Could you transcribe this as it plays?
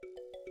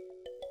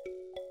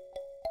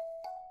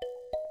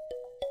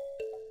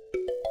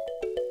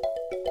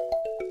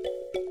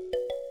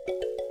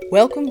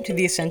Welcome to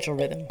The Essential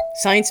Rhythm,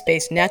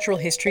 science-based natural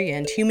history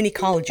and human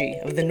ecology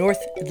of the North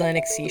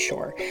Atlantic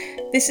seashore.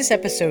 This is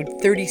episode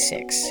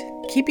 36,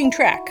 Keeping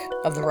Track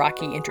of the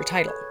Rocky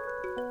Intertidal.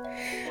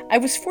 I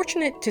was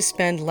fortunate to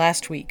spend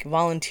last week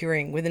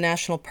volunteering with the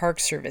National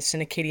Park Service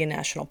in Acadia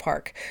National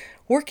Park,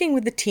 working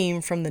with the team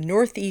from the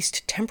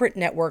Northeast Temperate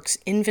Network's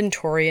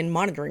Inventory and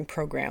Monitoring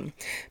Program,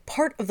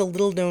 part of the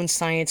little-known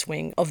science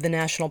wing of the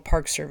National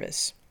Park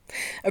Service.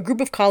 A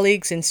group of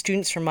colleagues and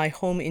students from my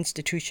home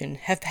institution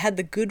have had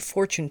the good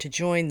fortune to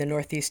join the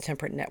Northeast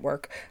Temperate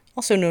Network,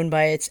 also known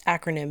by its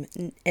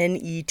acronym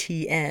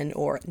NETN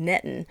or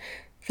NETN,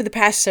 for the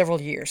past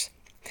several years.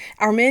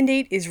 Our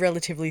mandate is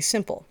relatively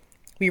simple.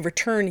 We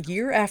return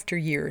year after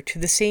year to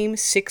the same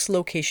 6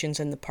 locations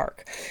in the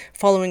park,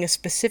 following a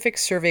specific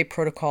survey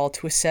protocol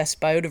to assess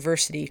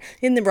biodiversity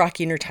in the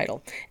Rocky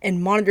Intertidal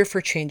and monitor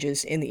for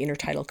changes in the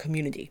intertidal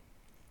community.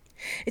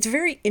 It's a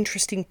very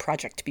interesting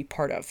project to be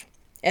part of,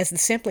 as the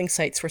sampling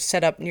sites were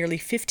set up nearly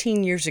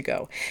 15 years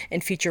ago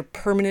and feature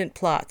permanent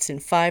plots in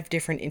 5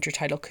 different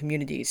intertidal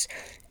communities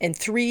and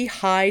 3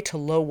 high to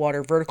low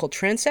water vertical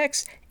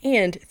transects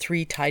and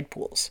 3 tide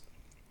pools.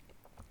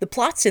 The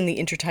plots in the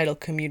intertidal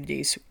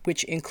communities,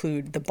 which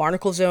include the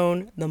barnacle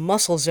zone, the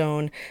mussel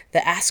zone, the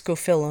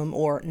ascophyllum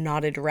or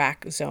knotted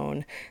rack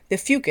zone, the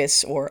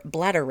fucus or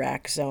bladder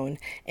rack zone,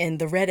 and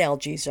the red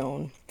algae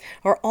zone,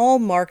 are all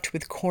marked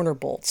with corner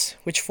bolts,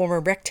 which form a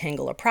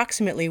rectangle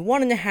approximately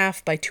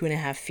 1.5 by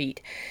 2.5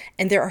 feet,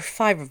 and there are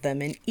 5 of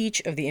them in each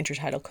of the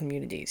intertidal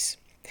communities.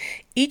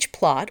 Each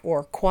plot,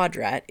 or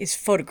quadrat, is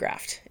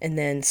photographed and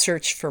then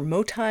searched for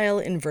motile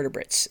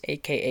invertebrates,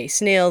 aka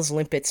snails,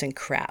 limpets, and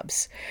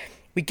crabs.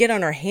 We get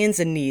on our hands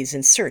and knees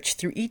and search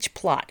through each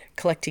plot,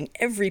 collecting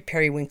every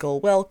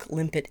periwinkle, whelk,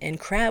 limpet, and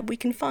crab we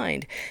can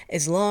find,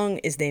 as long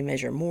as they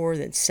measure more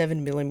than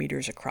 7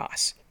 millimeters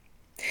across.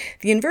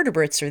 The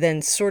invertebrates are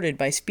then sorted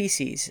by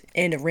species,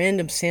 and a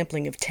random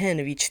sampling of 10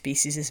 of each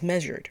species is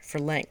measured for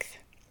length.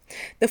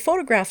 The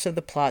photographs of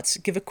the plots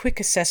give a quick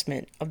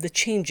assessment of the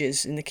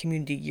changes in the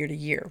community year to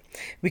year.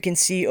 We can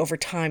see over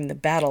time the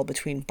battle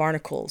between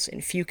barnacles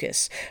and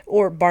fucus,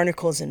 or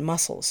barnacles and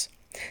mussels.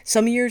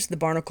 Some years the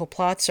barnacle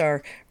plots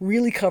are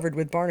really covered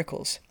with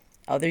barnacles.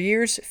 Other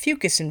years,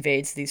 fucus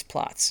invades these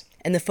plots,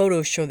 and the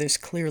photos show this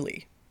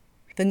clearly.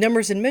 The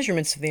numbers and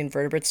measurements of the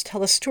invertebrates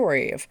tell a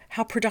story of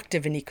how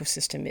productive an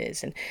ecosystem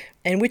is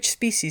and which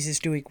species is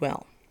doing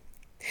well.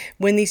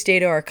 When these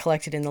data are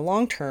collected in the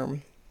long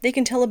term, they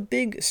can tell a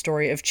big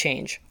story of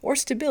change or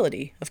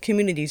stability of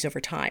communities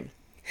over time.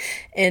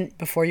 And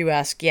before you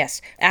ask,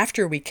 yes,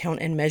 after we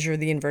count and measure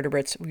the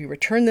invertebrates, we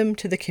return them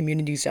to the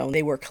community zone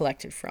they were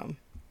collected from.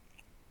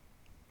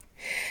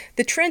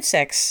 The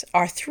transects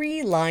are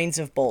 3 lines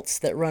of bolts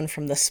that run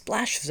from the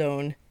splash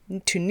zone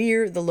to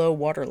near the low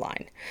water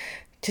line.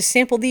 To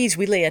sample these,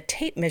 we lay a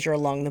tape measure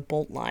along the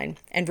bolt line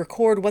and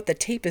record what the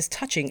tape is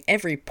touching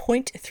every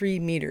 0.3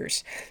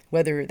 meters,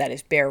 whether that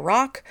is bare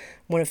rock,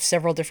 one of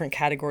several different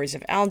categories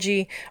of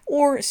algae,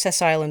 or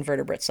sessile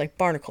invertebrates like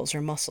barnacles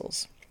or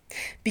mussels.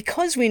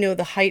 Because we know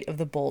the height of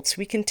the bolts,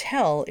 we can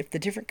tell if the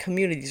different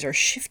communities are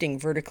shifting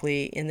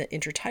vertically in the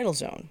intertidal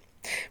zone.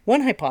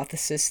 One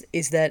hypothesis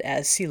is that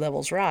as sea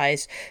levels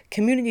rise,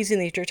 communities in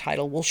the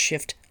intertidal will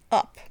shift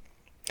up.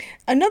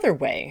 Another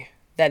way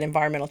that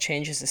environmental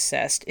change is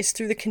assessed is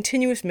through the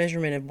continuous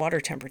measurement of water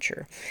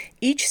temperature.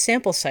 Each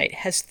sample site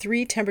has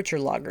 3 temperature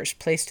loggers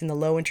placed in the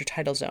low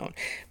intertidal zone,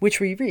 which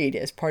we read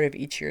as part of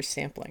each year's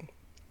sampling.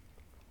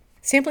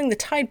 Sampling the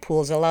tide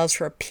pools allows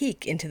for a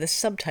peek into the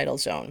subtidal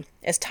zone,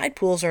 as tide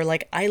pools are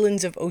like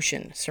islands of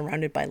ocean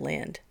surrounded by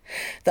land.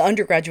 The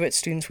undergraduate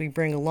students we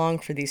bring along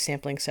for these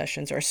sampling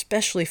sessions are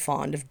especially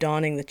fond of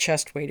donning the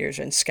chest waders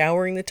and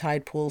scouring the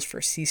tide pools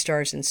for sea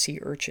stars and sea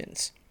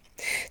urchins.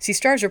 Sea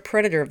stars are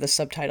predator of the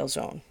subtidal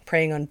zone,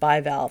 preying on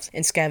bivalves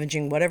and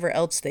scavenging whatever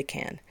else they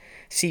can.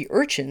 Sea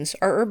urchins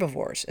are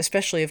herbivores,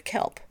 especially of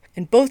kelp,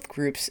 and both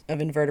groups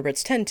of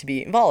invertebrates tend to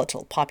be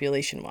volatile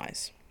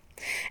population-wise.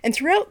 And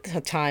throughout the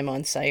time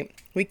on site,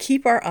 we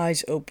keep our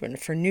eyes open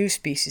for new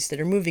species that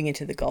are moving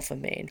into the Gulf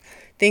of Maine,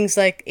 things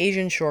like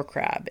Asian shore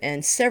crab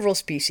and several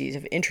species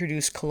of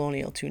introduced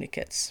colonial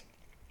tunicates.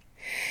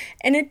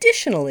 And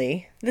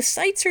additionally, the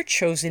sites are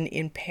chosen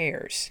in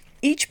pairs.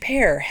 Each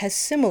pair has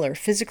similar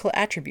physical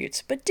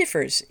attributes, but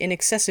differs in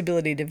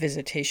accessibility to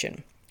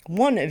visitation.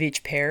 One of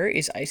each pair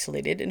is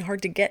isolated and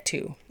hard to get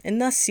to,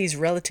 and thus sees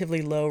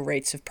relatively low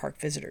rates of park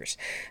visitors.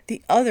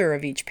 The other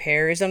of each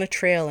pair is on a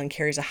trail and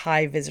carries a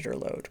high visitor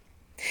load.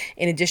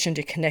 In addition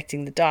to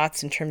connecting the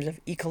dots in terms of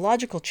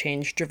ecological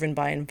change driven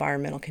by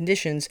environmental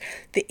conditions,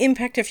 the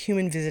impact of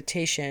human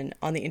visitation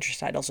on the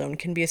intertidal zone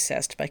can be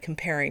assessed by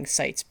comparing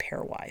sites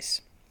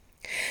pairwise.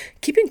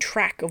 Keeping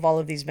track of all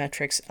of these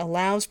metrics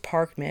allows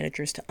park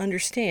managers to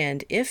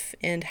understand if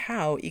and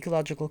how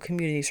ecological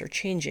communities are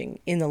changing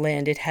in the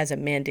land it has a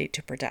mandate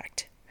to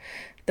protect.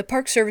 The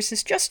Park Service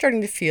is just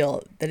starting to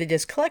feel that it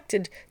has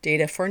collected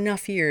data for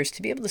enough years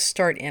to be able to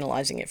start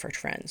analyzing it for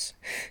trends.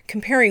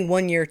 Comparing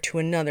one year to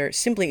another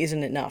simply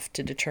isn't enough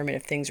to determine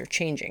if things are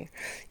changing.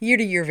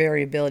 Year-to-year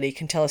variability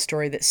can tell a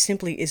story that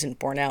simply isn't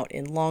borne out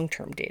in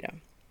long-term data.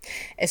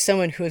 As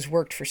someone who has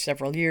worked for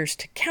several years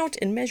to count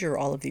and measure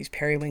all of these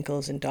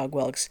periwinkles and dog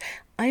whelks,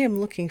 I am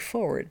looking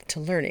forward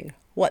to learning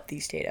what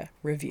these data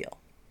reveal.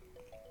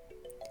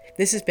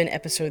 This has been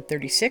episode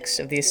 36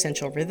 of The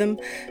Essential Rhythm,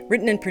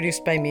 written and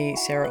produced by me,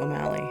 Sarah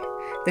O'Malley.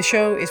 The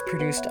show is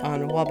produced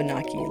on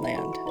Wabanaki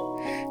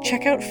land.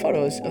 Check out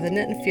photos of the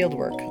net and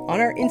fieldwork on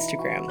our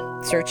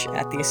Instagram. Search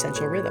at The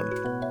Essential Rhythm.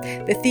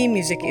 The theme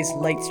music is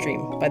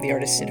Lightstream by the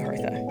artist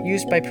Siddhartha,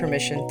 used by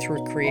permission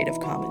through Creative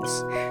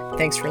Commons.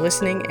 Thanks for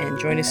listening and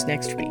join us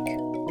next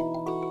week.